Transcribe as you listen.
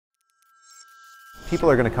people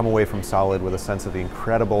are going to come away from Solid with a sense of the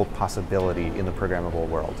incredible possibility in the programmable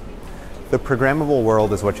world. The programmable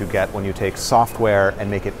world is what you get when you take software and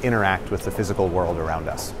make it interact with the physical world around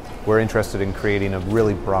us. We're interested in creating a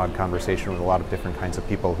really broad conversation with a lot of different kinds of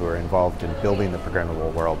people who are involved in building the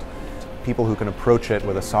programmable world. People who can approach it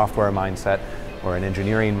with a software mindset, or an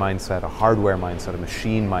engineering mindset, a hardware mindset, a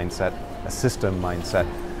machine mindset, a system mindset,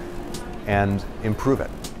 and improve it.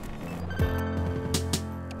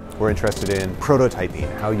 We're interested in prototyping,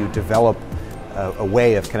 how you develop a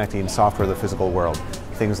way of connecting software to the physical world.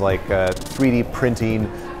 Things like 3D printing,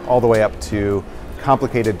 all the way up to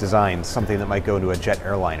complicated designs, something that might go into a jet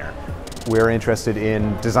airliner. We're interested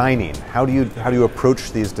in designing. How do you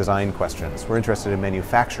approach these design questions? We're interested in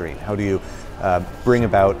manufacturing. How do you bring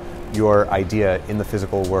about your idea in the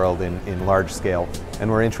physical world in large scale?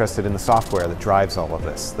 And we're interested in the software that drives all of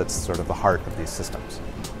this, that's sort of the heart of these systems.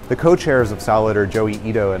 The co-chairs of Solid are Joey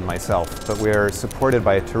Ito and myself, but we're supported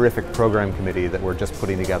by a terrific program committee that we're just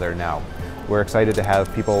putting together now. We're excited to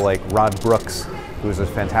have people like Rod Brooks, who's a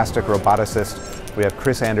fantastic roboticist. We have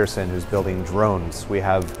Chris Anderson, who's building drones. We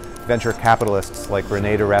have venture capitalists like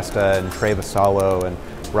Renee DiResta and Trey Vassallo and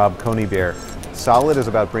Rob Conybeer. Solid is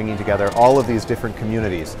about bringing together all of these different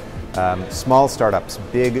communities, small startups,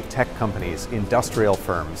 big tech companies, industrial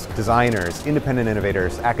firms, designers, independent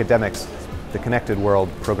innovators, academics. The connected world,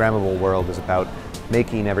 programmable world, is about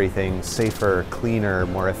making everything safer, cleaner,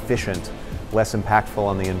 more efficient, less impactful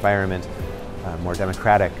on the environment, more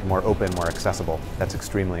democratic, more open, more accessible. That's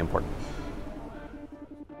extremely important.